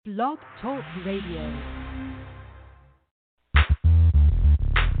Blog Talk Radio.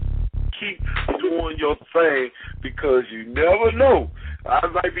 Keep doing your thing because you never know. I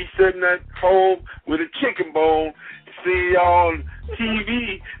might be sitting at home with a chicken bone, see y'all on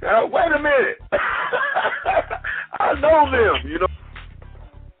TV. Wait a minute. I know them, you know.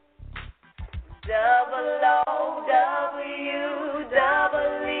 WOWE,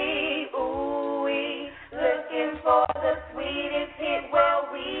 ooh-wee, looking for the sweetest hit. Well,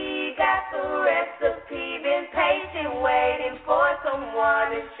 we got the recipe, been patient, waiting for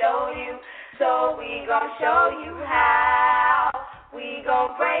someone to show you. So we gon' show you how. We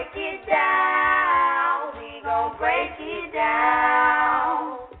gon' break it down. We gon' break it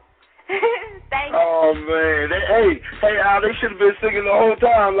down. Thank you. Oh man, hey, Al, they should have been singing the whole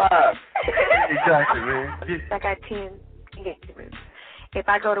time live. Exactly, man. I got 10 engagements. If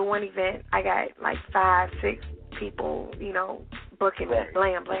I go to one event, I got like 5, 6 people, booking me,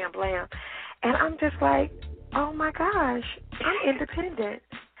 blam, blam, blam. And I'm just like, oh my gosh, I'm independent.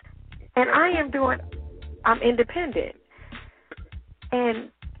 And I'm independent. And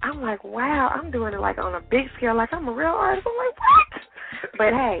I'm like, wow, I'm doing it like on a big scale, like I'm a real artist. I'm like, what?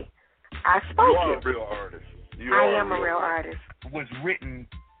 But hey, I spoke You are it. a real artist. I am a real artist. Was written,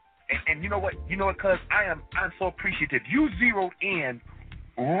 and you know what, cuz I'm so appreciative. You zeroed in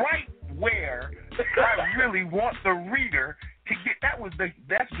right where I really want the reader to get.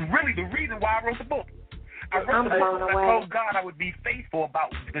 That's really the reason why I wrote the book. I wrote the book because I told God I would be faithful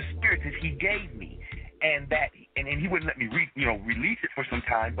about the spirits that He gave me, and He wouldn't let me release it for some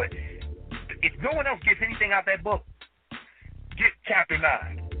time. But if no one else gets anything out of that book, get chapter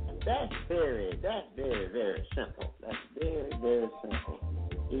 9. That's very, very simple. That's very, very simple.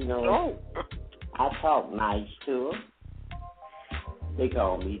 I talk nice to them. They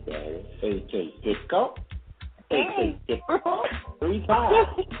call me Daddy. A.K. Disco. A.K. Disco. 3 times.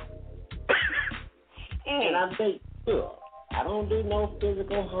 And I make sure I don't do no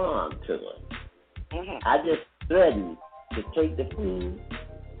physical harm to them. I just threaten to take the food,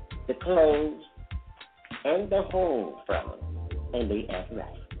 the clothes, and the home from them. And they act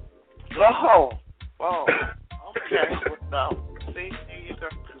right. Oh, okay. See,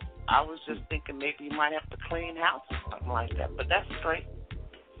 I was just thinking maybe you might have to clean house or something like that, but that's straight.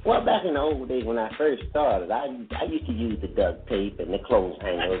 Well, back in the old days when I first started, I used to use the duct tape and the clothes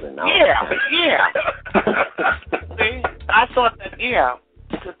hangers and all that. Yeah. See, I thought that,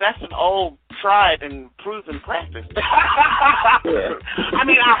 because that's an old, tried and proven practice. Yeah. I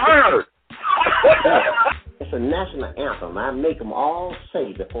mean, I heard. It's a national anthem. I make them all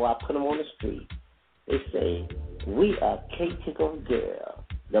say before I put them on the street. They say, "We are K-Tickle's girl,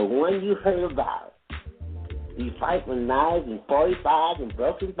 the one you heard about. You fight with knives and 45s and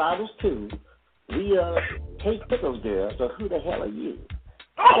broken bottles too. We are K-Tickle's girl, so who the hell are you?"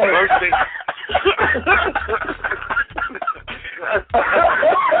 Oh, mercy.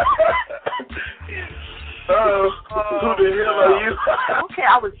 Who the hell are you? Okay,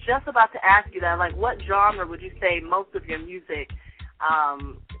 I was just about to ask you that. Like, what genre would you say most of your music,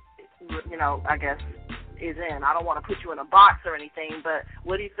 I guess, is in? I don't want to put you in a box or anything, but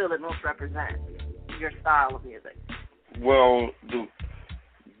what do you feel it most represents, your style of music? Well,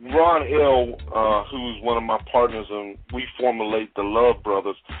 Ron L., who's one of my partners, and we formulate the Love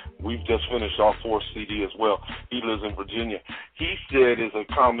Brothers. We've just finished our 4th CD as well. He lives in Virginia. He said it's a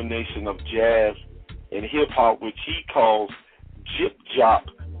combination of jazz and hip-hop, which he calls Jip Jop,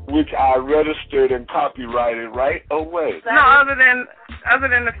 which I registered and copyrighted right away. No, other than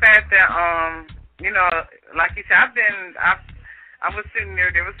the fact that, like you said, I was sitting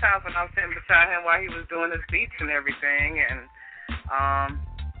there was times when I was sitting beside him while he was doing his beats and everything, and, I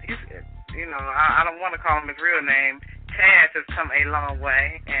don't want to call him his real name. Taz has come a long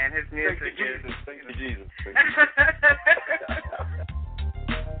way, and his music is... Thank you, Jesus.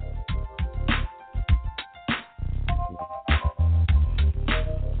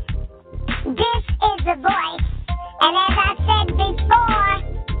 This is The Voice, and as I said before,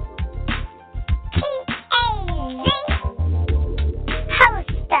 T-A-Z,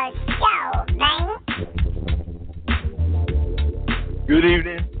 host the show, man. Good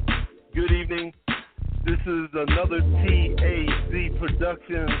evening. This is another TAZ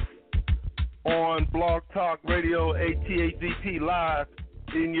Productions on Blog Talk Radio, ATAZP live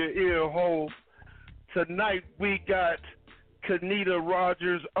in your ear hole. Tonight we got Canita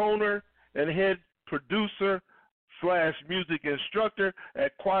Rogers, owner and head producer / music instructor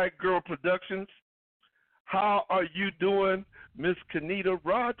at Quiet Girl Productions. How are you doing, Miss Canita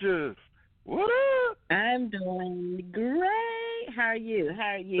Rogers? What up? I'm doing great. How are you?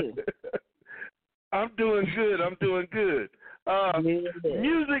 I'm doing good.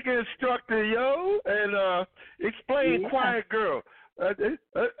 music instructor, yo, and explain Quiet Girl.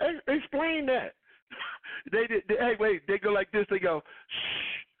 Explain that. Hey, wait, they go like this. They go,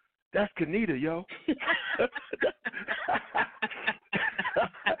 shh, that's Canita, yo.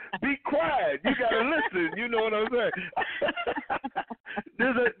 Be quiet. You gotta listen. You know what I'm saying?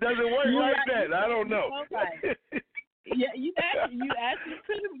 Does it work like that? I don't know. Yeah, you actually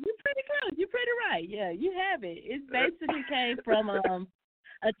pretty close. You're pretty right. Yeah, you have it. It basically came from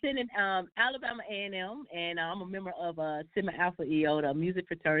attending Alabama A&M, and I'm a member of Sigma Alpha Iota, a music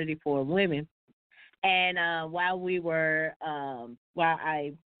fraternity for women. And while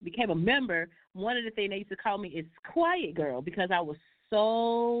I became a member, one of the things they used to call me is Quiet Girl because I was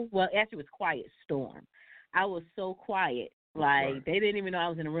actually it was Quiet Storm. I was so quiet. Like, they didn't even know I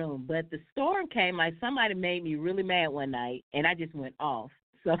was in the room. But the storm came, like, somebody made me really mad one night, and I just went off.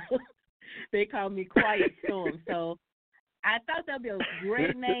 So they called me Quiet Storm. So I thought that would be a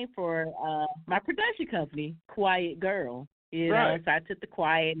great name for my production company, Quiet Girl. You know, so I took the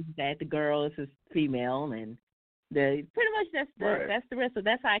quiet and add the girl as female, and pretty much that's the rest. So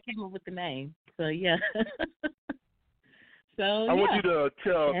that's how I came up with the name. So, yeah. I want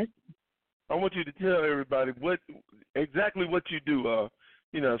you to tell everybody exactly what you do,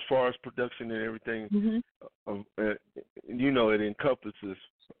 as far as production and everything, it encompasses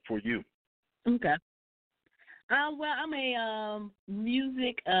for you. Okay. Well, I'm a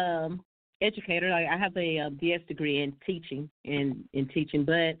music educator. Like, I have a BS degree in teaching,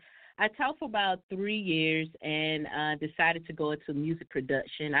 but I taught for about 3 years and decided to go into music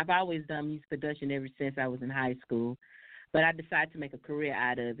production. I've always done music production ever since I was in high school. But I decided to make a career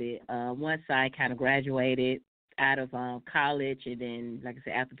out of it. Once I kind of graduated out of college, and then, like I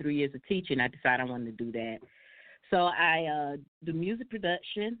said, after 3 years of teaching, I decided I wanted to do that. So I do music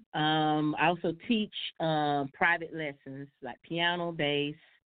production. I also teach private lessons like piano, bass,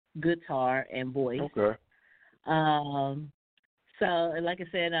 guitar, and voice. Okay. So, like I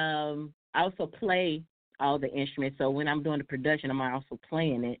said, I also play all the instruments. So when I'm doing the production, I'm also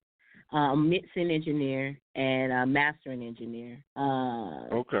playing it. Mixing engineer and mastering engineer.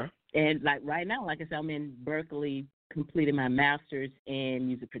 Okay. And like right now, like I said, I'm in Berkeley completing my master's in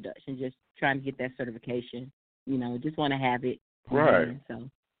music production, just trying to get that certification. Just want to have it. Right. So.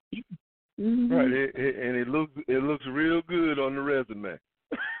 Right. And it looks real good on the resume.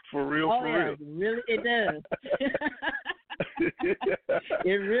 For real. Really, it does. It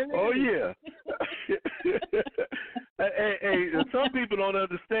really. Oh is. Yeah. Hey, some people don't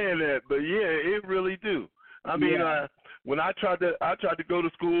understand that, but yeah, it really do. I mean, when I tried to go to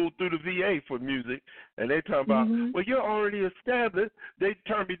school through the VA for music, and they talk about, well, you're already established. They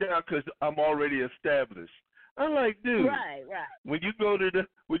turned me down because I'm already established. I'm like, dude. Right. When you go to the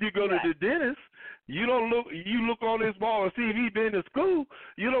dentist, you look on his ball and see if he's been to school.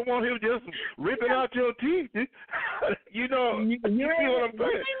 You don't want him just ripping out your teeth. You see what I'm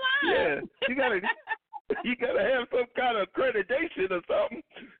saying? Yeah, you gotta have some kind of accreditation or something.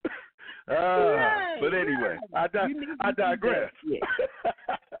 But anyway, I digress.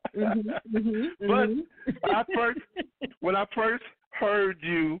 But when I first heard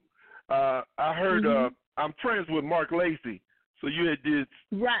you, I heard I'm friends with Mark Lacey, so you had did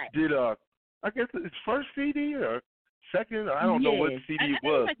I guess it's first CD or second. I don't know what CD it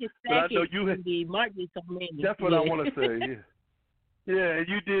was, but I know you had. Mark did so many. That's what I want to say. Yeah, and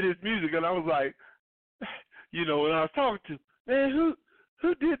you did his music, and I was like, when I was talking to, man,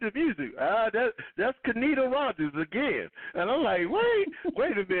 who did the music? That's Canita Rogers again. And I'm like,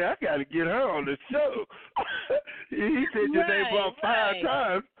 wait a minute, I got to get her on the show. He said your name about 5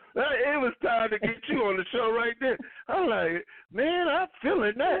 times. It was time to get you on the show right there. I'm like, man, I'm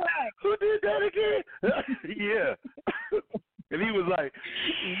feeling that. Right. Who did that again? Yeah. And he was like,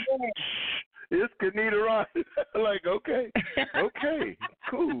 it's Canita Rogers. I'm like, okay,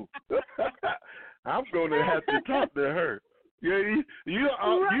 cool. I'm going to have to talk to her. Yeah, you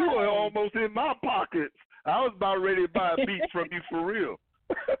were almost in my pockets. I was about ready to buy a beat from you for real.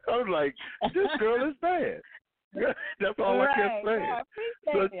 I was like, this girl is bad. That's all I kept saying. I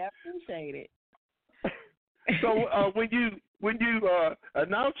appreciate it. So when you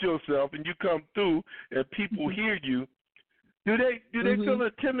announce yourself and you come through and people hear you, do they feel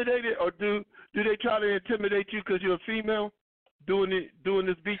intimidated, or do they try to intimidate you because you're a female doing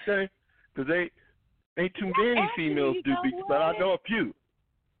this beat thing? Because ain't too many females do beats, but I know a few.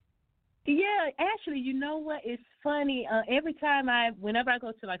 Yeah, actually, you know what? It's funny. Every time whenever I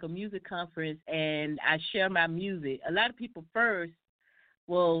go to like a music conference and I share my music, a lot of people first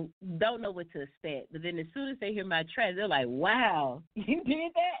don't know what to expect. But then as soon as they hear my track, they're like, "Wow, you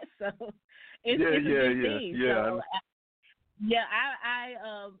did that!" So it's a big thing. Yeah. Yeah, I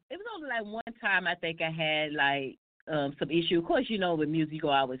it was only like one time I think I had like some issue. Of course, with music you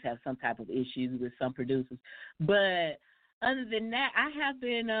always have some type of issues with some producers. But other than that, I have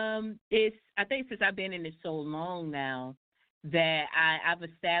been I think since I've been in it so long now that I've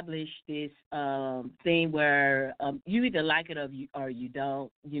established this thing where you either like it or you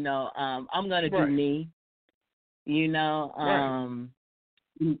don't. I'm gonna do me. Right.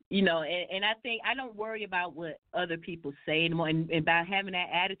 And I think I don't worry about what other people say anymore. And by having that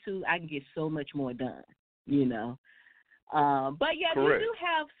attitude, I can get so much more done. But yeah, Correct. you do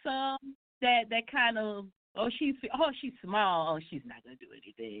have some that kind of she's small. Oh, she's not gonna do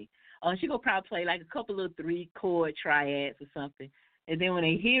anything. She gonna probably play like a couple of 3-chord triads or something. And then when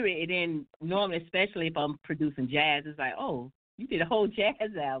they hear it, and then normally, especially if I'm producing jazz, it's like, oh, you did a whole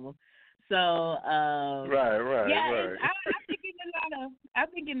jazz album. So right. yeah,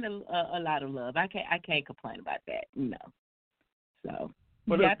 I've been getting a lot of love. I can't complain about that, So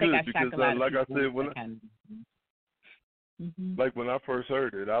But yeah, that's I think good I shocked because, a lot of like I people. said, like when I first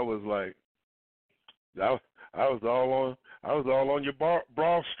heard it, I was like, I was all on your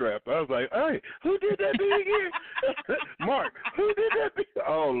bra strap. I was like, hey, who did that beat again? Mark, who did that beat?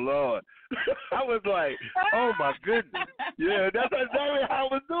 Oh Lord, I was like, oh my goodness, yeah, that's exactly how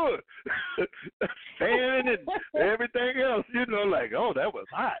I was doing, fanning and everything else, like, oh, that was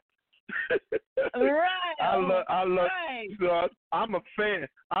hot. Right. I love. Right. So I'm a fan.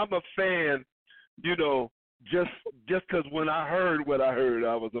 Just because when I heard what I heard,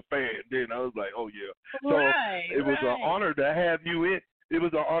 I was a fan. Then I was like, oh yeah. So it was an honor to have you in. It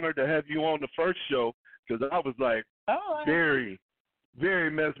was an honor to have you on the first show because I was like very, very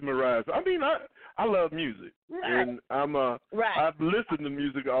mesmerized. I mean, I love music, and I've listened to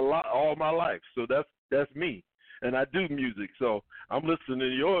music a lot all my life. So that's me, and I do music. So I'm listening to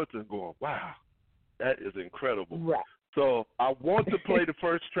yours and going, wow, that is incredible. Right. So I want to play the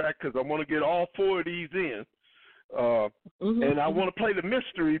first track because I want to get all 4 of these in. And I want to play the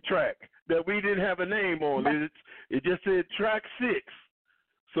mystery track that we didn't have a name on. It just said track 6.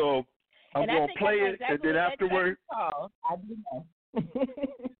 So I'm going to play it, and then afterwards. I do know.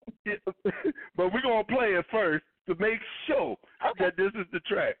 But we're going to play it first to make sure that this is the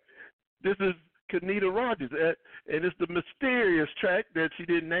track. This is Canita Rogers, and it's the mysterious track that she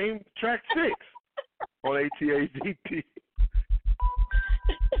didn't name, track 6. On ATAZP.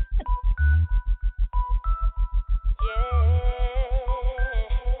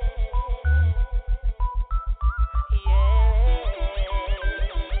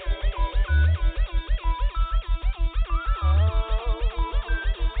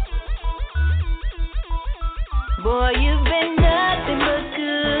 Boy, you've been nothing but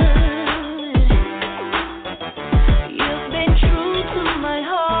good. You've been true to my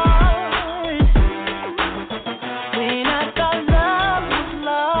heart.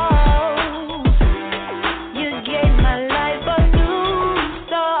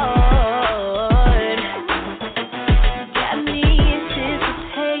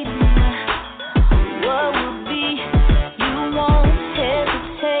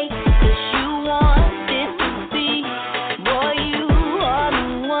 Boy,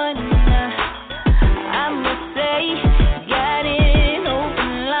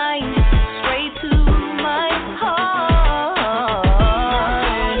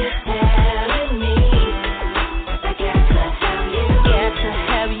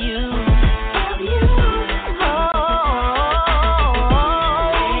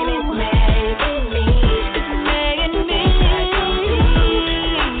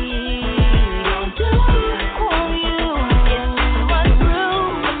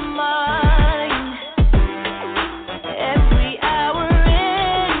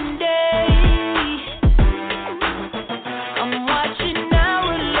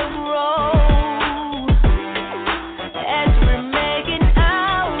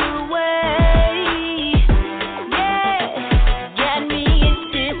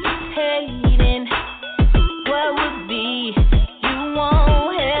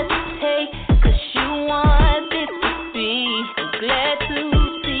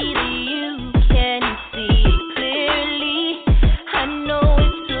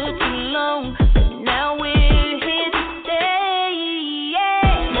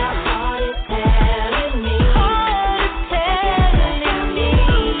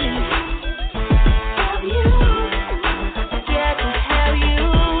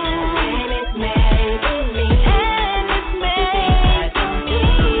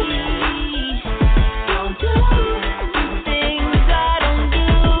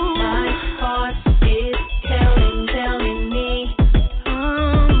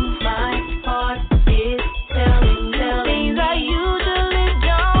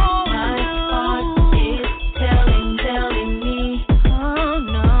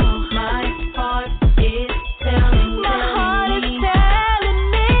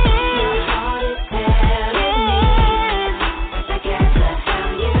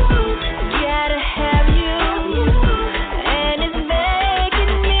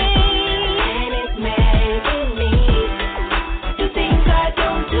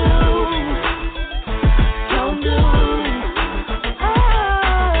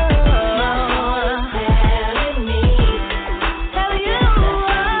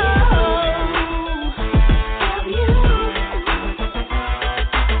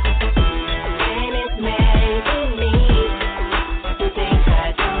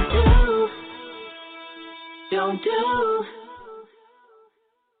 gon' do?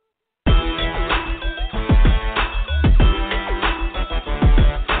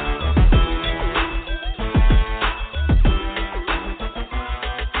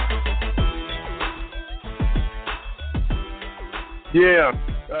 Yeah.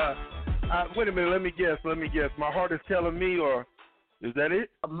 Wait a minute. Let me guess. My heart is telling me, or is that it?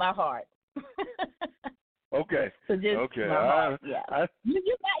 My heart. Okay. So just okay. my heart. Yeah. You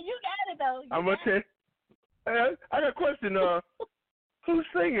got it though. I'm gonna tell. I got a question. Who's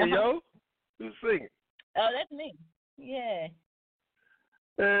singing, yo? Who's singing? Oh, that's me. Yeah.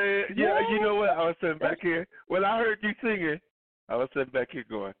 Yeah. You know what? I was sitting back here. When I heard you singing, I was sitting back here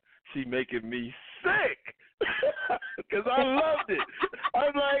going, "She making me sick," because I loved it.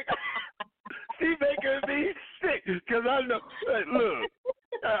 I'm like, she making me sick because I know. Look,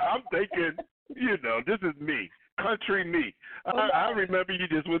 I'm thinking, this is me, country me. I remember you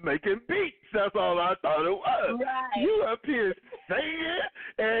just was making beats. That's all I thought it was. Right. You up here singing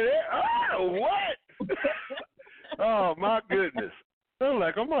and what? Oh my goodness! I'm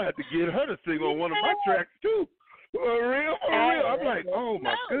like, I'm gonna have to get her to sing on one of my tracks too. For real. I'm like, oh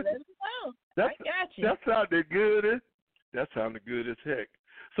my goodness. I got you. That sounded good. That sounded good as heck.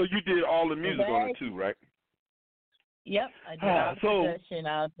 So you did all the music on it too, right? Yep, I did all the production,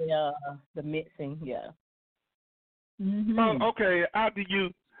 all the mixing, yeah. Mm-hmm. Okay. How do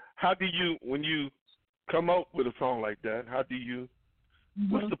you when you come up with a song like that? How do you?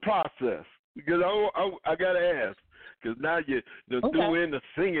 What's the process? Because I gotta ask. Because now you threw in the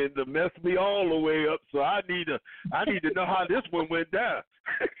singing to mess me all the way up. So I need to know how this one went down.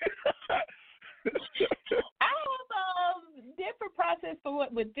 I have different process for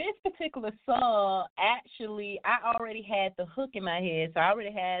with this particular song. Actually, I already had the hook in my head, so I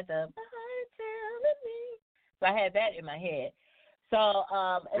already had the heart telling me. So I had that in my head. So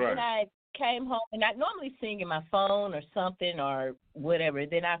and then I came home, and I normally sing in my phone or something or whatever.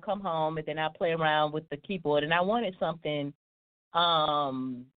 Then I come home, and then I play around with the keyboard, and I wanted something.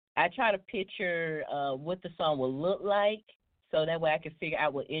 I try to picture what the song will look like, so that way I can figure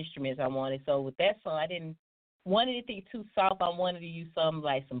out what instruments I wanted. So with that song, I didn't want anything too soft. I wanted to use something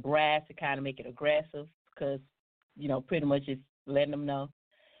like some brass to kind of make it aggressive, because pretty much just letting them know.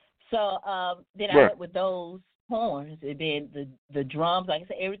 So then I went with those horns, and then the drums, like I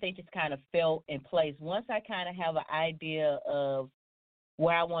said, everything just kind of fell in place. Once I kind of have an idea of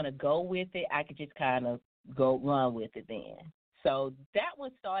where I want to go with it, I could just kind of go run with it then. So that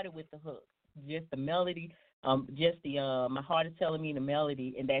one started with the hook, just the melody, just the my heart is telling me the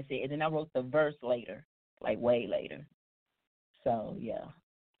melody, and that's it. And then I wrote the verse later, like way later. So yeah.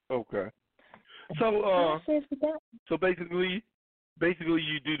 Okay. So basically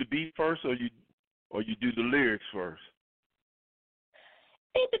you do the beat first, or you do the lyrics first?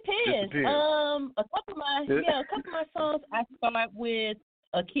 It depends. A couple of my songs I start with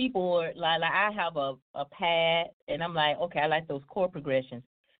a keyboard. Like I have a pad, and I'm like, okay, I like those chord progressions.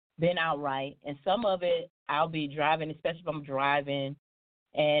 Then I'll write, and some of it I'll be driving, especially if I'm driving,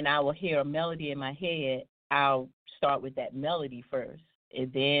 and I will hear a melody in my head. I'll start with that melody first,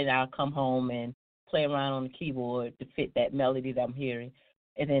 and then I'll come home and play around on the keyboard to fit that melody that I'm hearing.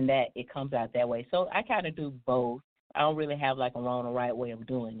 And then it comes out that way. So I kind of do both. I don't really have like a wrong or right way of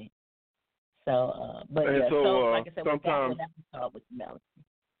doing it. So, like I said, sometimes I start with the melody.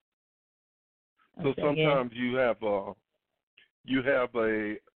 So sometimes you have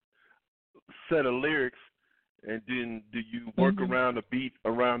a set of lyrics, and then do you work around the beat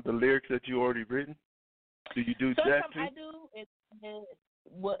around the lyrics that you already written? Do you do that too? Sometimes I do.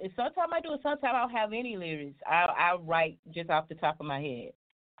 Sometimes I do. Sometimes I don't have any lyrics. I write just off the top of my head.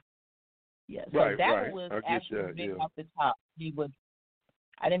 Yeah, so that one was actually big off the top.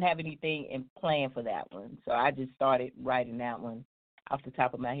 I didn't have anything in plan for that one, so I just started writing that one off the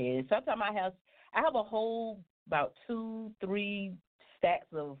top of my head. And sometimes I have a whole about 2-3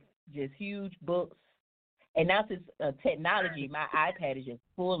 stacks of just huge books. And now since technology, my iPad is just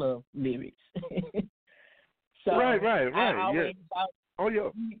full of lyrics. So right. I always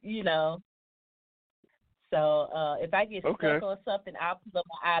So if I get stuck on something, I'll pull up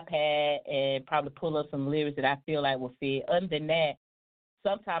my iPad and probably pull up some lyrics that I feel like will fit. Other than that,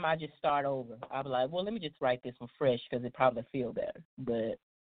 sometimes I just start over. I'll be like, well, let me just write this one fresh because it probably feel better. But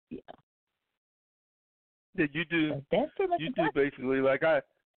yeah. Yeah, you do. That's you do basically like I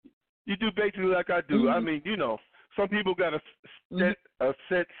do. I mean, some people got a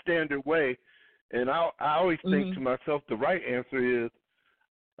set standard way, and I always think to myself, the right answer is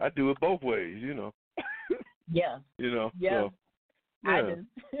I do it both ways. Yeah. Yeah. So, I do.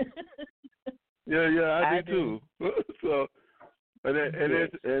 I do too. So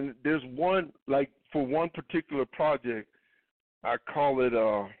And there's one, like, for one particular project, I call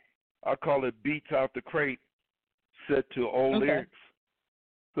it Beats Out the Crate set to old lyrics.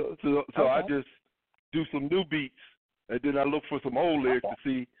 So I just do some new beats, and then I look for some old lyrics to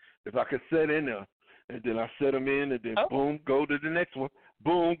see if I can set in there. And then I set them in, and then boom, go to the next one.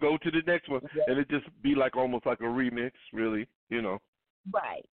 Boom, go to the next one. And it just be like almost like a remix, really, you know.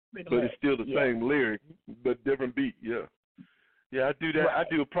 Right. But it's still the same lyric, but different beat, Yeah, I do that. I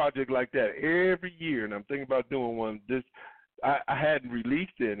do a project like that every year, and I'm thinking about doing one. I hadn't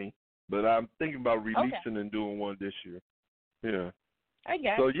released any, but I'm thinking about releasing and doing one this year. Yeah. I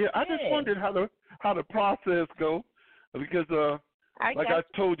got so yeah, I just wondered how the process go, because I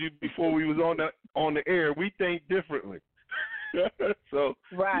told you before we was on the air, we think differently. So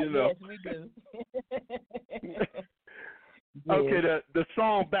right, you know. yes, we do. Okay, the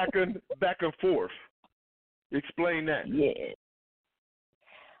song back and forth. Explain that. Yeah.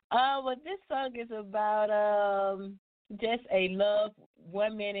 Well, this song is about just a love.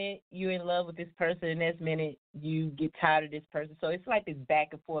 1 minute you're in love with this person, and next minute you get tired of this person. So it's like this back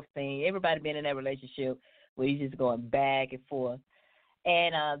and forth thing. Everybody been in that relationship where you're just going back and forth.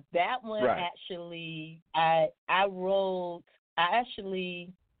 And that one actually,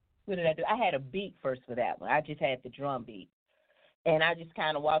 what did I do? I had a beat first for that one. I just had the drum beat. And I just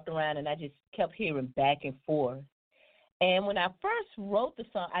kind of walked around and I just kept hearing back and forth. And when I first wrote the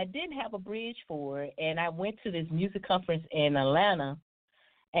song, I didn't have a bridge for it. And I went to this music conference in Atlanta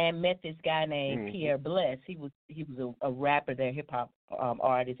and met this guy named Pierre Bless. He was a rapper there, hip hop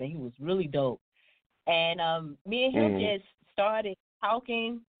artist, and he was really dope. And me and him just started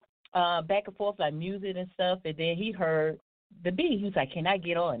talking back and forth like music and stuff. And then he heard the beat. He was like, "Can I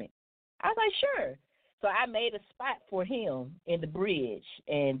get on it?" I was like, "Sure." So I made a spot for him in the bridge,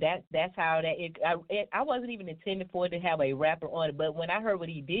 and that's how I wasn't even intending for it to have a rapper on it, but when I heard what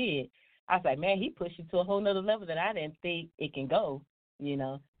he did, I was like, man, he pushed it to a whole nother level that I didn't think it can go, you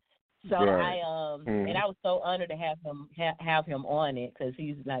know. So and I was so honored to have him on it because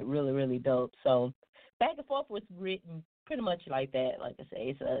he's like really, really dope. So Back and Forth was written pretty much like that. Like I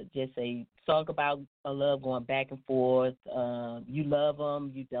say, it's just a song about a love going back and forth. You love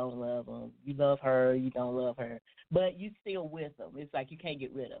them, you don't love them. You love her, you don't love her. But you still with them. It's like you can't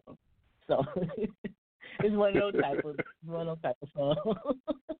get rid of them. So it's one of those type of songs.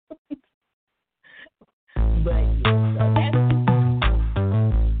 But yeah, so that's.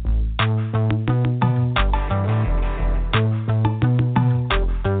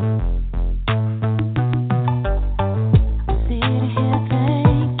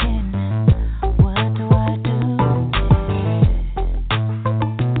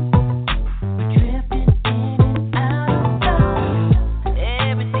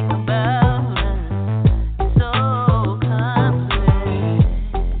 Everything about us is so complex.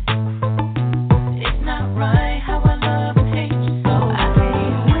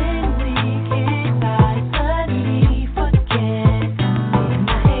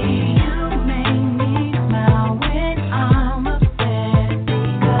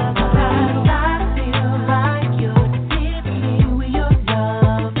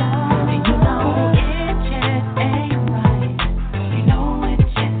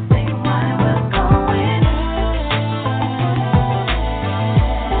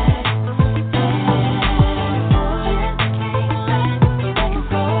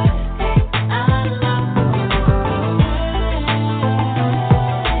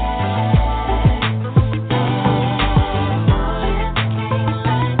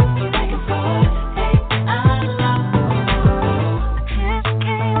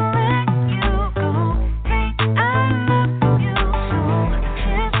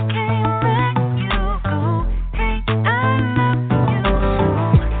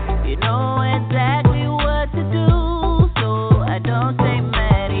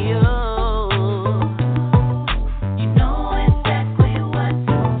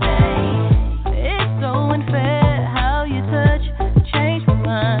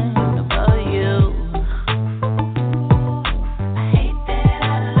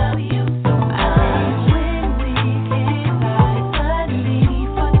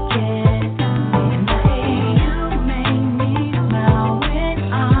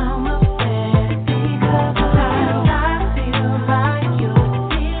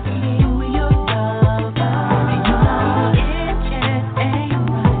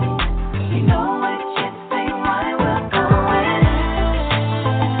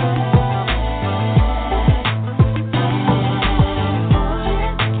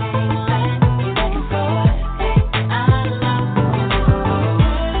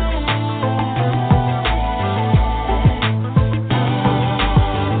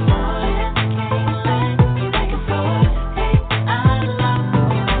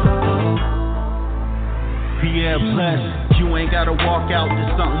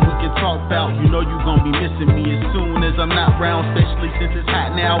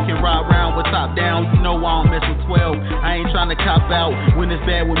 can ride around with top down. You know I don't mess with 12. I ain't trying to cop out. When it's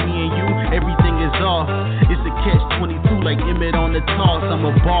bad with me and you, everything is off. It's a catch-22 like Emmett on the toss. I'm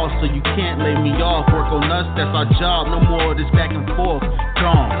a boss, so you can't lay me off. Work on us, that's our job. No more of this back and forth.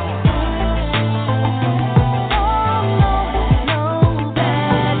 Gone.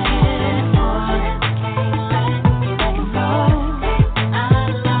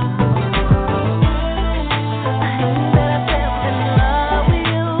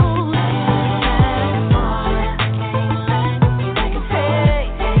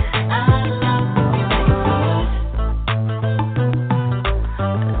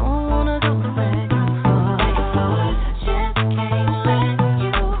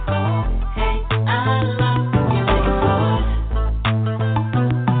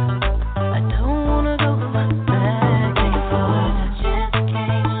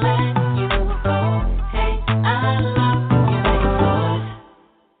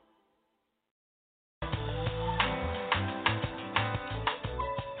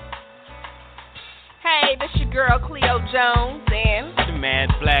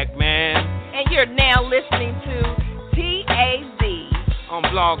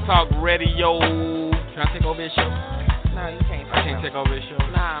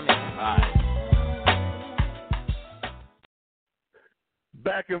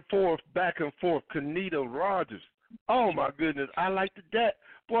 Canita Rogers. Oh my goodness, I liked that.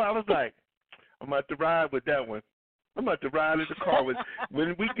 Boy, I was like, I'm about to ride with that one. I'm about to ride in the car with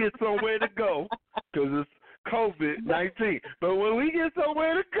when we get somewhere to go, because it's COVID-19. But when we get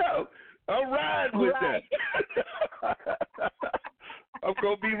somewhere to go, I'm riding with that. I'm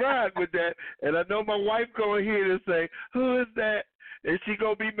gonna be riding with that, and I know my wife gonna hear it and say, "Who is that?" And she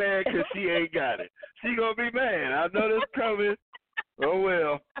gonna be mad because she ain't got it. She gonna be mad. I know this coming. Oh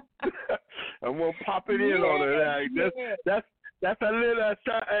well, I'm gonna pop it in on her. Like, that's a little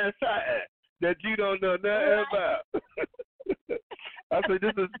side that you don't know nothing about. I said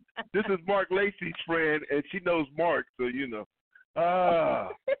this is Mark Lacey's friend, and she knows Mark, so you know.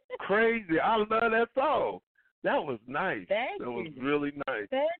 Crazy! I love that song. That was nice. Thank that you. Was really nice.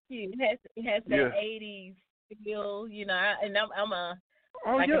 Thank you. It has that 80s feel, you know. I'm a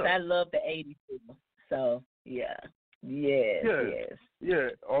I said, I love the 80s feel. So yeah. Yes. Yeah.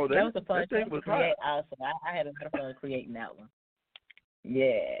 Oh, that was a fun thing to create. Also, I had a lot of fun creating that one.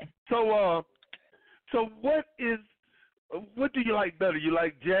 Yeah. So what do you like better? You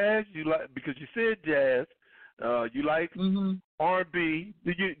like jazz? You like, because you said jazz. You like R&B.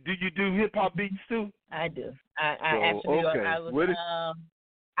 Do you do hip hop beats too? I do. I actually okay. I was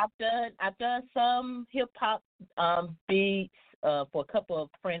I've done some hip hop beats for a couple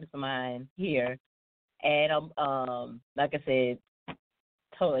of friends of mine here. And like I said,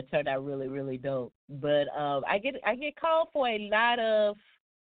 it turned out really, really dope. But I get called for a lot of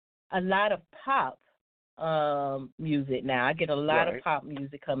pop music now. I get a lot of pop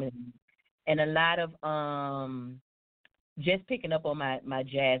music coming in, and a lot of just picking up on my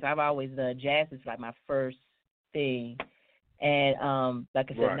jazz. I've always done jazz is like my first thing, and like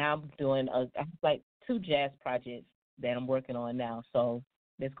I said, now I'm doing I have like 2 jazz projects that I'm working on now. So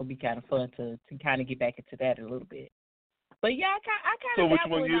it's gonna be kind of fun to kind of get back into that a little bit. But yeah, I kind of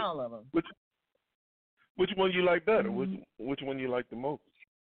dabble in all of them. Which one you like better? Which one you like the most?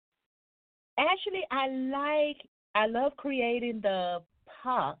 Actually, I love creating the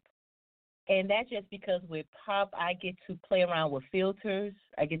pop, and that's just because with pop I get to play around with filters.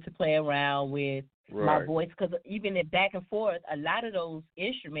 I get to play around with my voice, because even in back and forth, a lot of those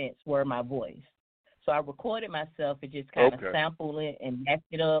instruments were my voice. So I recorded myself and just kind of sampled it and messed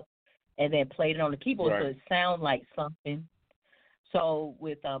it up, and then played it on the keyboard so it sounds like something. So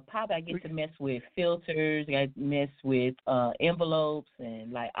with pop, I get to mess with filters, I mess with envelopes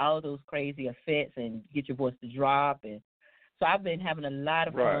and like all those crazy effects and get your voice to drop. And so I've been having a lot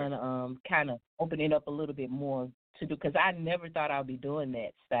of fun kind of opening up a little bit more to do, because I never thought I'd be doing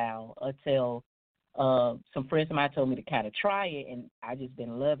that style until some friends of mine told me to kind of try it, and I just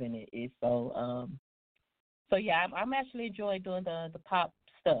been loving it. It's so yeah, I'm actually enjoying doing the pop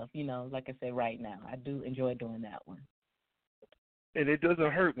stuff, you know, like I said, right now. I do enjoy doing that one. And it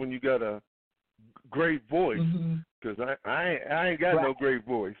doesn't hurt when you got a great voice, because I ain't got no great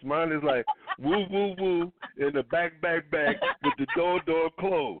voice. Mine is like woo, woo, woo, in the back with the door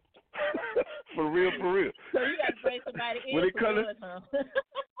closed. For real. So you got to bring somebody in when it comes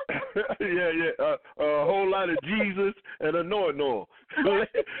a whole lot of Jesus and anointing oil.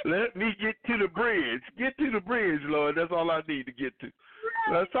 Let me get to the bridge. Get to the bridge, Lord. That's all I need to get to.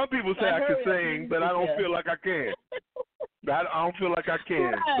 Now, some people say I can sing, but I don't feel like I can. I don't feel like I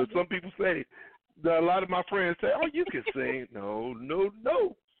can. But some people say, a lot of my friends say, oh, you can sing. No.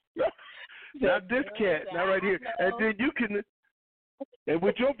 not this cat, not right here. And then you can, and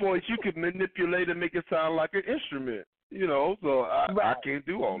with your voice, you can manipulate and make it sound like an instrument. You know, so I can't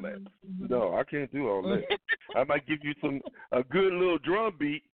do all that. No, I can't do all that. I might give you a good little drum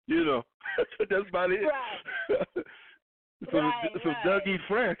beat. You know, that's about it. Right. Some Dougie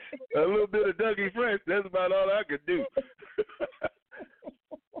Fresh, a little bit of Dougie Fresh. That's about all I could do.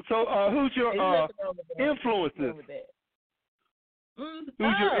 So, who's your influences? Who's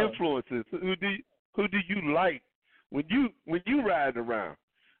your influences? Who do you like when you ride around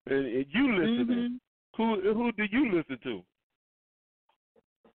and you listening? Who do you listen to?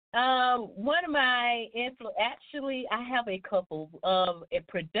 One of my actually, I have a couple. In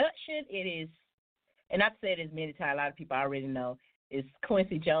production, it is, and I've said this many times. A lot of people already know. Is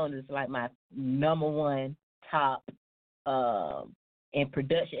Quincy Jones is like my number one top in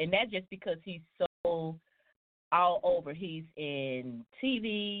production, and that's just because he's so all over. He's in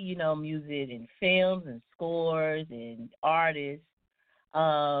TV, you know, music and films and scores and artists.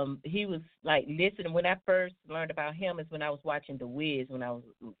 He was like listening. When I first learned about him is when I was watching The Wiz when I was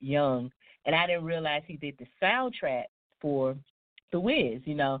young, and I didn't realize he did the soundtrack for The Wiz,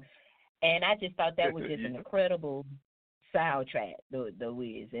 you know, and I just thought that was just an incredible soundtrack, the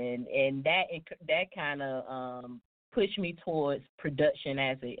Wiz, and that kind of pushed me towards production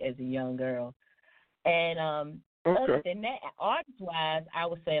as a young girl. And other than that, artist wise, I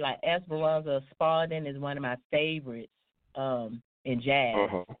would say like Esperanza Spalding is one of my favorites in jazz.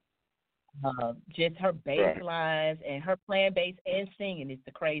 Just her bass lines and her playing bass and singing is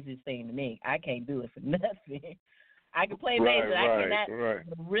the craziest thing to me. I can't do it for nothing. I can play bass, but I cannot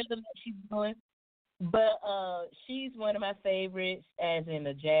the rhythm that she's doing. But she's one of my favorites as in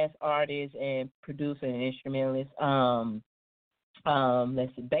a jazz artist and producer and instrumentalist.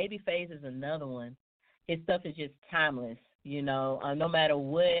 Let's see, Babyface is another one. His stuff is just timeless, you know. No matter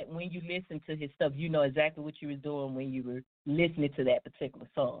what, when you listen to his stuff, you know exactly what you were doing when you were listening to that particular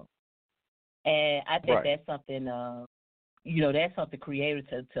song. And I think that's something, you know, that's something creative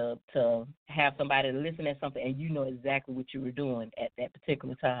to have somebody listen at something and you know exactly what you were doing at that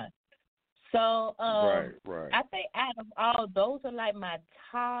particular time. So I think out of all those are like my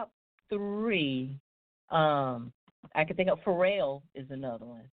top three. I can think of Pharrell is another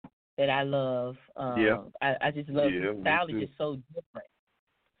one that I love. I just love his style is just so different.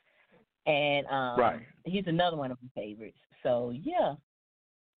 And he's another one of my favorites. So yeah.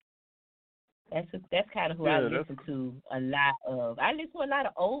 That's kind of who I listen to a lot of. I listen to a lot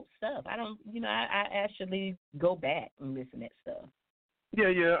of old stuff. I don't, you know, I actually go back and listen to that stuff.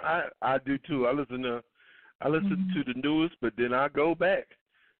 Yeah, I do too. I listen to the newest, but then I go back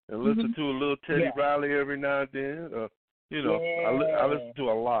and listen to a little Teddy Riley every now and then. You know, I listen to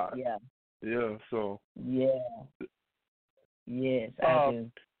a lot. Yeah. So. Yeah. Yes,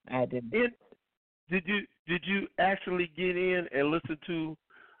 I do. Did you actually get in and listen to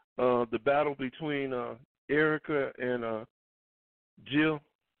the battle between Erica and Jill?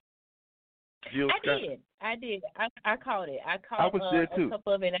 I did. I caught it. I was there too. A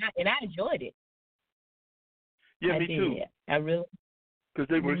couple of it, and I enjoyed it. Yeah, me too. I really. Because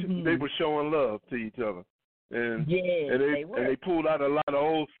they were showing love to each other, and they pulled out a lot of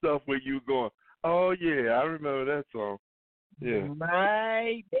old stuff where you going, oh yeah, I remember that song. Yeah.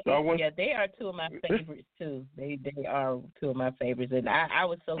 Right. They are two of my favorites too. They are two of my favorites, and I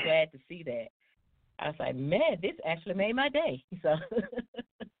was so glad to see that. I was like, man, this actually made my day. So.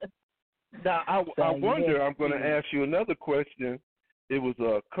 Now, I wonder, I'm going to ask you another question. It was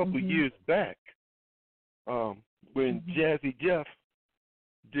a couple years back when Jazzy Jeff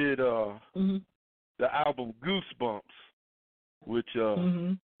did the album Goosebumps, which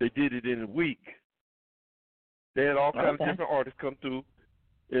they did it in a week. They had all kinds of different artists come through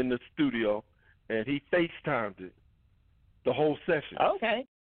in the studio, and he FaceTimed it, the whole session,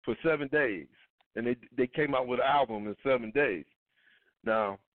 for 7 days. And they came out with an album in 7 days.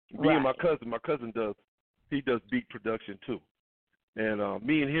 Now, me and my cousin does beat production too. And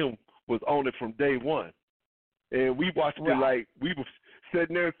me and him was on it from day one. And we watched it like we were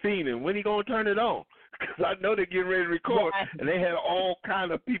sitting there fiending, when he going to turn it on? Because I know they're getting ready to record. And they had all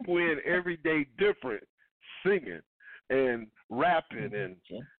kind of people in every day different, singing and rapping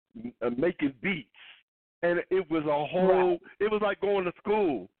and making beats. And it was a whole, it was like going to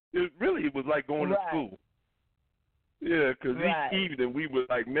school. It was like going to school. Yeah, because each evening we were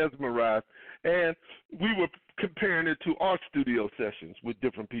like mesmerized, and we were comparing it to our studio sessions with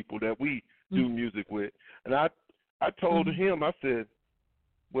different people that we do music with. And I told him, I said,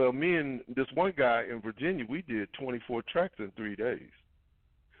 well, me and this one guy in Virginia, we did 24 tracks in 3 days.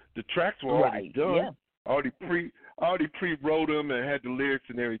 The tracks were already done, already pre-wrote them and had the lyrics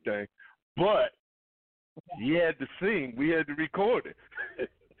and everything. but he had to sing. We had to record it.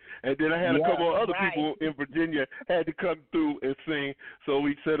 And then I had a couple of other people in Virginia had to come through and sing. So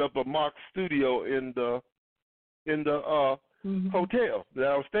we set up a mock studio in the hotel that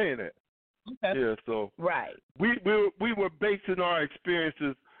I was staying at. Okay. Yeah, so we were basing our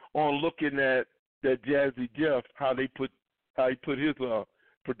experiences on looking at that Jazzy Jeff, how he put his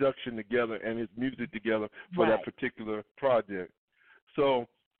production together and his music together for that particular project. So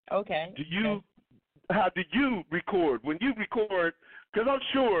how do you record? When you record, because I'm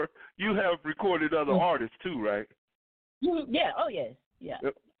sure you have recorded other artists too, right? Yeah, oh yes, yeah.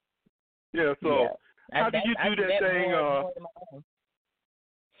 Yeah, so how do you do that thing?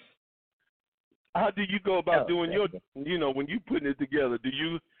 How do you go about doing your, when you putting it together? Do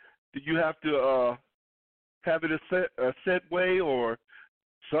you have to have it a set way, or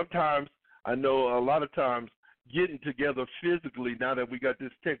sometimes I know a lot of times getting together physically, now that we got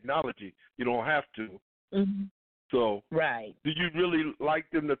this technology, you don't have to. Mm-hmm. So do you really like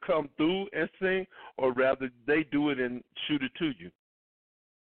them to come through and sing, or rather they do it and shoot it to you?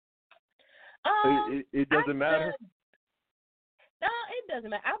 It doesn't matter? No, it doesn't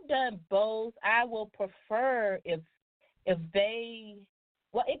matter. I've done both. I will prefer if they,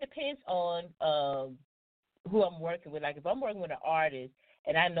 well, it depends on who I'm working with. Like if I'm working with an artist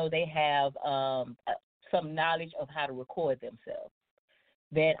and I know they have some knowledge of how to record themselves,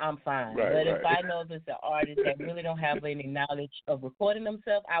 then I'm fine. But if I know if it's an artist that really don't have any knowledge of recording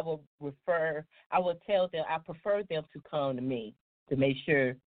themselves, I will tell them I prefer them to come to me to make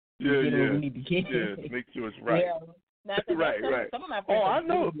sure we get what we need to get. Yeah, make sure it's right. Yeah. Now, some of my friends are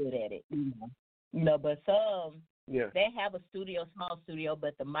really good at it. But some they have a small studio,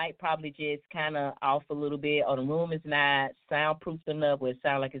 but the mic probably just kind of off a little bit, or the room is not soundproof enough where it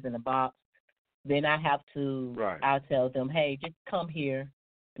sounds like it's in a box. Then I have to, I'll tell them, hey, just come here,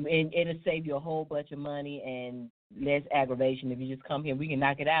 and it'll save you a whole bunch of money and less aggravation if you just come here. We can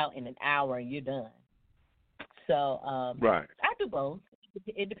knock it out in an hour and you're done. So I do both.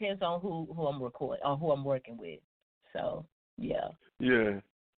 It depends on who I'm recording, on who I'm working with. So yeah,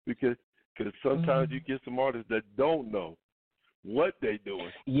 because sometimes you get some artists that don't know what they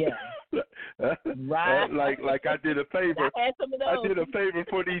doing. Yeah, like I did a favor. I did a favor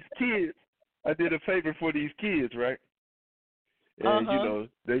for these kids. Right? And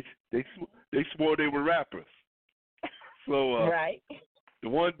they swore they were rappers. So the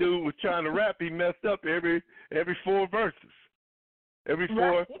one dude was trying to rap. He messed up every 4 verses, every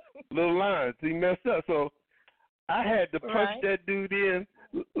 4 little lines. He messed up. So I had to punch that dude in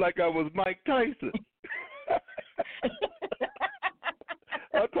like I was Mike Tyson.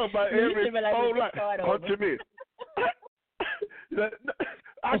 I'm talking about every 4 lines. Punch him in.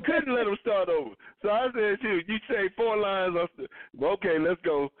 I couldn't let him start over. So I said, you say 4 lines. Okay, let's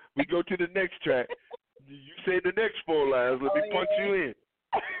go. We go to the next track. You say the next 4 lines. Let me punch you in.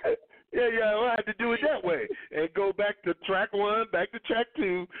 I had to do it that way. And go back to track 1, back to track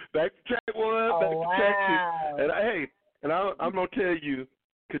 2, back to track 1, back to track 2. And I'm going to tell you,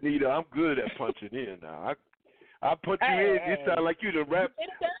 Canita, I'm good at punching in now. I punch you in, you sound like you done rapped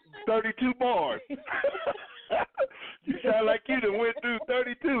 32 bars. You sound like you done went through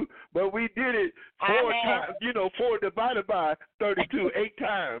 32, but we did it 4 times, 4 divided by 32, 8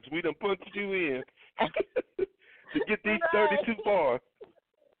 times. We done punched you in to get these 32 bars.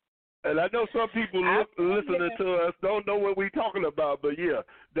 And I know some people listening to us don't know what we're talking about, but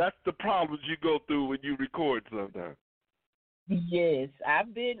that's the problems you go through when you record sometimes. Yes,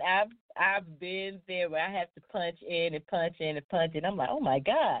 I've been there where I have to punch in and punch in and punch in. I'm like, oh my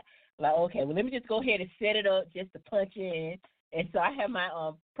God. Like, okay, well, let me just go ahead and set it up just to punch in. And so I have my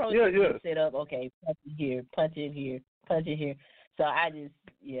program set up. Okay, punch in here, punch in here, punch in here. So I just,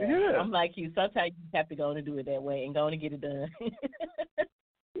 I'm like you. Sometimes you have to go and do it that way and go and get it done.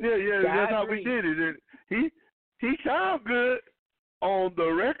 That's how we did it. And he sounds good on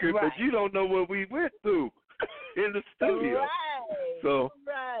the record, but you don't know what we went through in the studio. So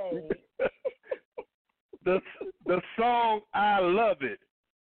the song I Love It.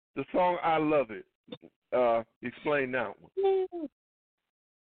 The song I Love It. Explain that one.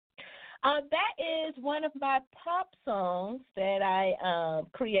 That is one of my pop songs that I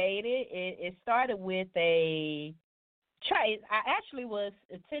created. It started with a try. I actually was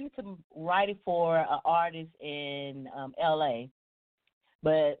intending to write it for an artist in L.A.,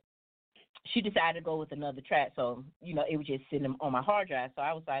 but she decided to go with another track. So, it was just sitting on my hard drive. So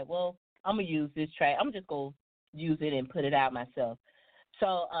I was like, well, I'm going to use this track. I'm just going to use it and put it out myself.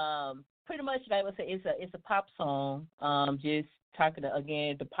 So pretty much, like I would say, it's a pop song, just talking,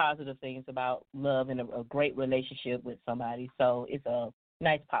 again, the positive things about love and a great relationship with somebody. So it's a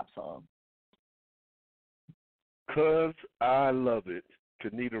nice pop song. 'Cause I Love It,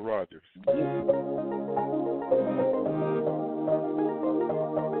 Canita Rogers.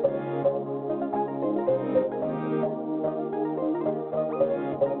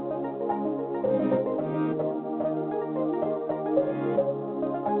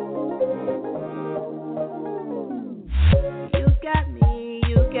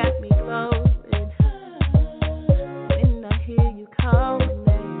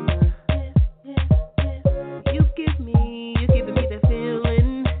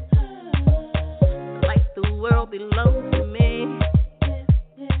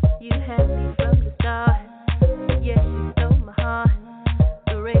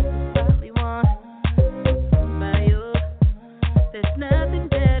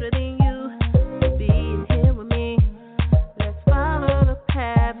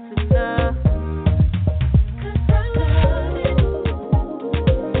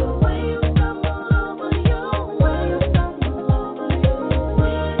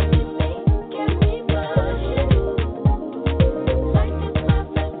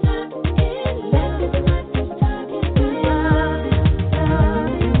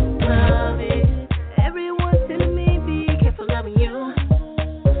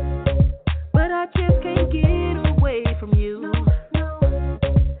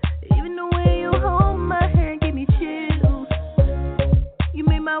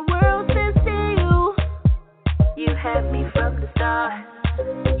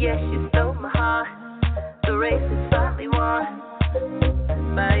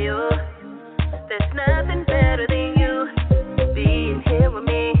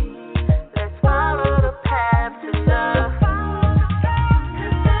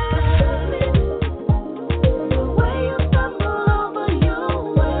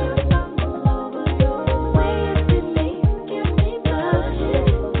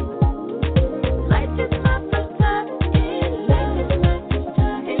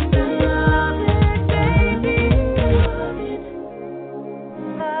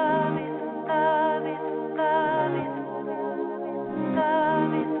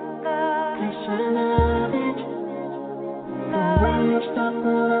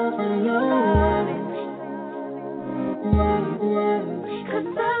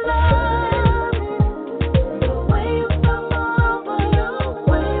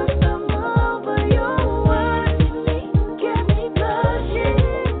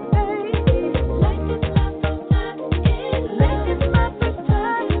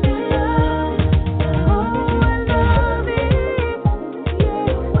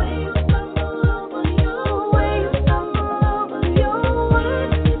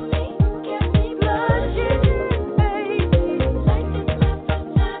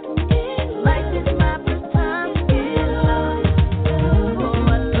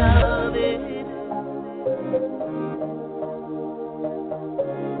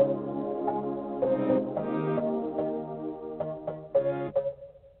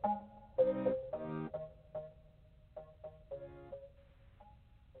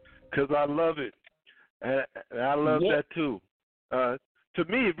 Because I love it. And I love that too. To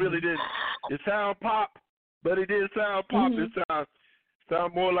me, it really didn't. It sound pop, but it didn't sound pop. It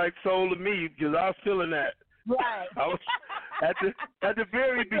sound more like soul to me because I was feeling that. Right. I was at the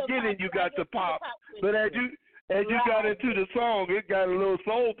very beginning. You got the pop, but as you got into the song, it got a little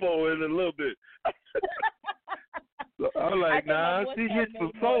soulful in it a little bit. So I was like, nah, she hits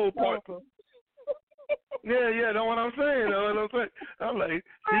some soul part. Yeah, know what I'm saying? I'm like,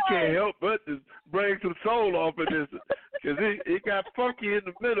 she can't help but to bring some soul off of this because it got funky in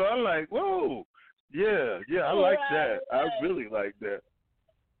the middle. I'm like, whoa, yeah, I like that. I really like that.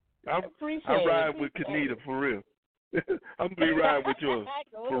 I'm riding with Canita for real. I'm gonna be riding with yours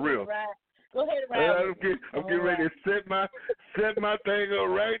for real. Go ahead and ride. I'm getting ready to set my thing up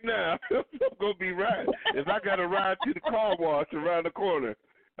right now. I'm gonna be riding. If I gotta ride to the car wash around the corner,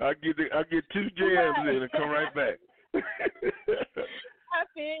 I get 2 jams in and come right back.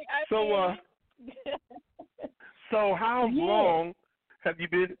 So how long have you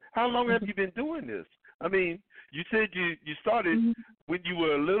been doing this? I mean, you said you started when you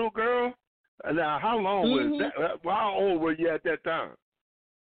were a little girl. Now, how long was that? How old were you at that time?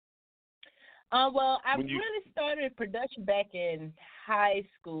 Well, I really started production back in high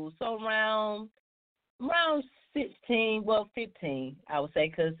school, so around 15, I would say,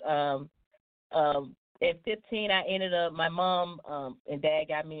 because at 15, I ended up, my mom and dad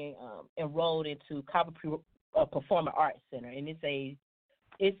got me enrolled into Copper Performing Arts Center, and it's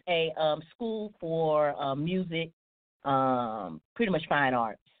a school for music, pretty much fine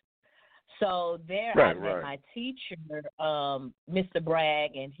arts. So there I met my teacher, Mr.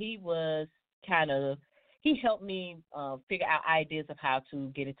 Bragg, and he was kind of he helped me figure out ideas of how to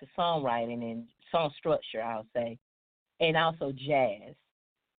get into songwriting and song structure, I'll say, and also jazz.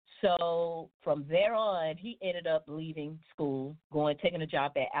 So from there on, he ended up leaving school, taking a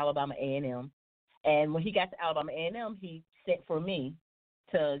job at Alabama A&M. And when he got to Alabama A&M, he sent for me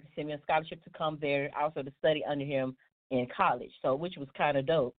to send me a scholarship to come there, also to study under him in college. So which was kind of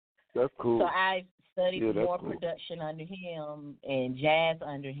dope. That's cool. So I studied more cool. production under him and jazz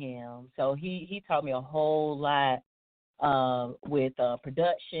under him. So he taught me a whole lot with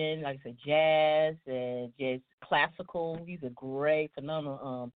production, like I said, jazz and just classical. He's a great,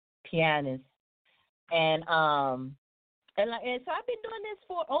 phenomenal pianist. And so I've been doing this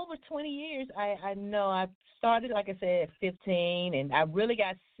for over 20 years. I know I started, like I said, at 15, and I really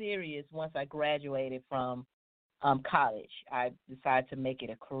got serious once I graduated from college. I decided to make it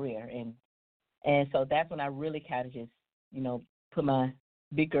a career, and so that's when I really kind of just, put my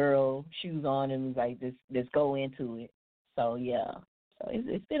big girl shoes on and was like, let's go into it. So yeah, so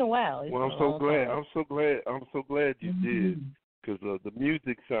it's been a while. Well, I'm so glad. I'm so glad you did, because the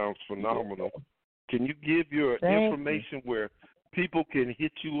music sounds phenomenal. Can you give your information where people can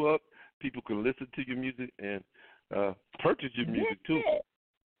hit you up, people can listen to your music and purchase your music too?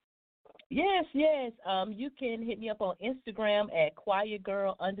 Yes. You can hit me up on Instagram at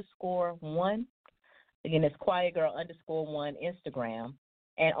quietgirl_1. Again, it's quietgirl_1 Instagram.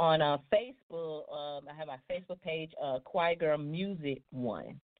 And on Facebook, I have my Facebook page, Quiet Girl Music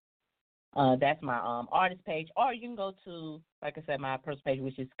 1. That's my artist page. Or you can go to, like I said, my personal page,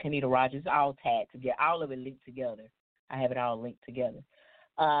 which is Canita Rogers. It's all tagged together, all of it linked together. I have it all linked together.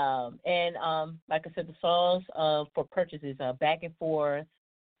 And like I said, the songs for purchases Back and Forth.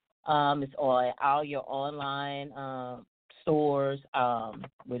 It's on all your online stores.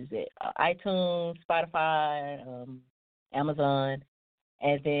 iTunes, Spotify, Amazon.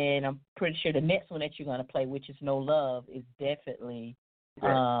 And then I'm pretty sure the next one that you're going to play, which is No Love, is definitely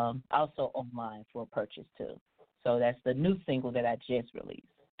also online for purchase too. So that's the new single that I just released.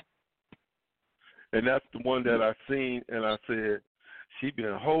 And that's the one that I seen, and I said, she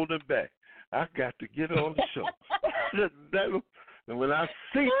been holding back. I got to get her on the show. And when I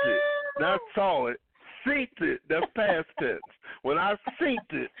seen it, not saw it, seen it, that's past tense. When I seen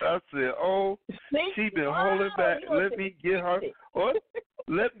it, I said, oh, she been holding back. Let me get her on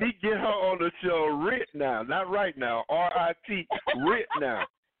the show right now. Not right now, R-I-T, right now.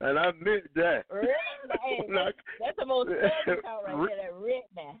 And I meant that. That's the most southern part right there, right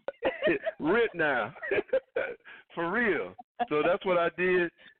now. Right now. For real. So that's what I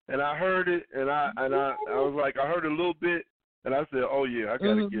did, and I heard it, and I was like, I heard a little bit, and I said, oh, yeah, I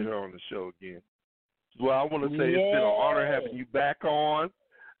got to get her on the show again. Well, I want to say it's been an honor having you back on.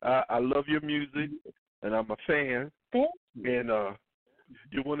 I love your music, and I'm a fan. Thank you. And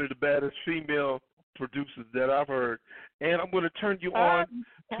you're one of the baddest female producers that I've heard. And I'm going to turn you on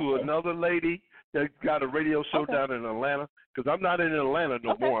to another lady that got a radio show down in Atlanta, because I'm not in Atlanta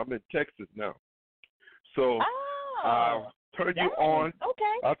no more. I'm in Texas now. So I'll turn you on.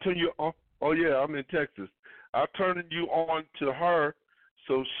 Okay. I'll turn you on. Oh, yeah, I'm in Texas. I'll turn you on to her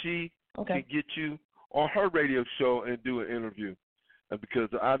so she can get you on her radio show and do an interview. Because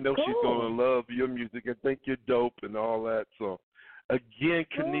I know she's going to love your music and think you're dope and all that. So, again,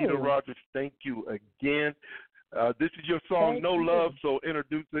 Canita Rogers, thank you again. This is your song, No Love, so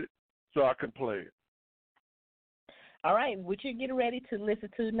introduce it so I can play it. All right, what you're getting ready to listen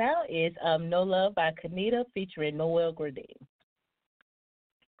to now is No Love by Canita featuring Noel Gradine.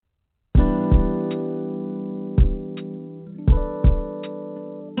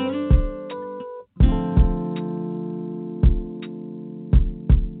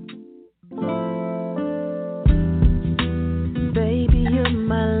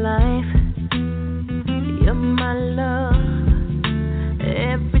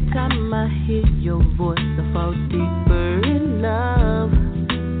 Your voice, I fall deeper in love.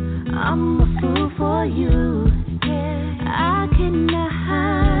 I'm a fool for you. I cannot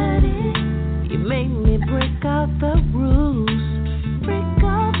hide it. You make me break all the rules. Break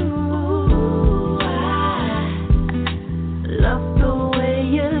all the rules. I love the way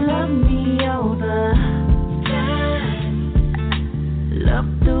you love me all the time. Love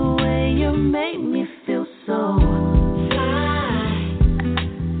the way you make me feel so.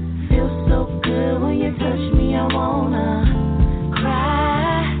 When you touch me, I wanna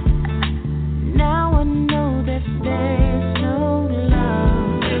cry. Now I know that there's no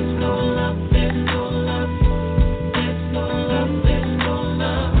love. There's no love, there's no love. There's no love, there's no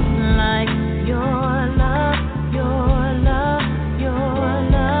love. Like your love, your love, your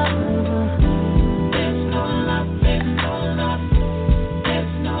love. There's no love, there's no love.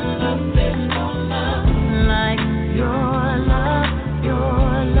 There's no love, there's no love.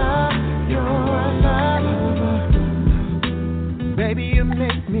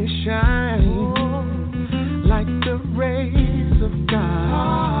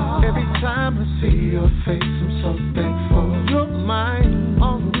 face, I'm so thankful. You're mine,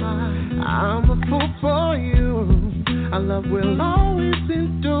 all mine. I'm a fool for you. Our love will always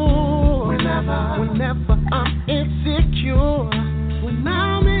endure. Whenever I'm insecure, when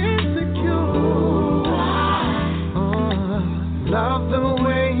I'm insecure. Love the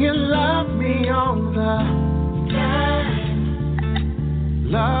way you love me on the time.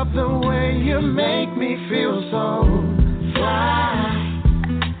 Love the way you make me feel so fly.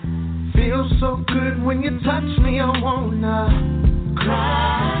 Feels so good when you touch me, I wanna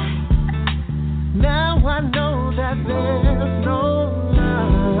cry. Now I know that there's no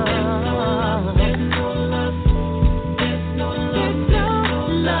love. There's no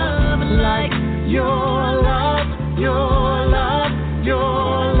love like yours.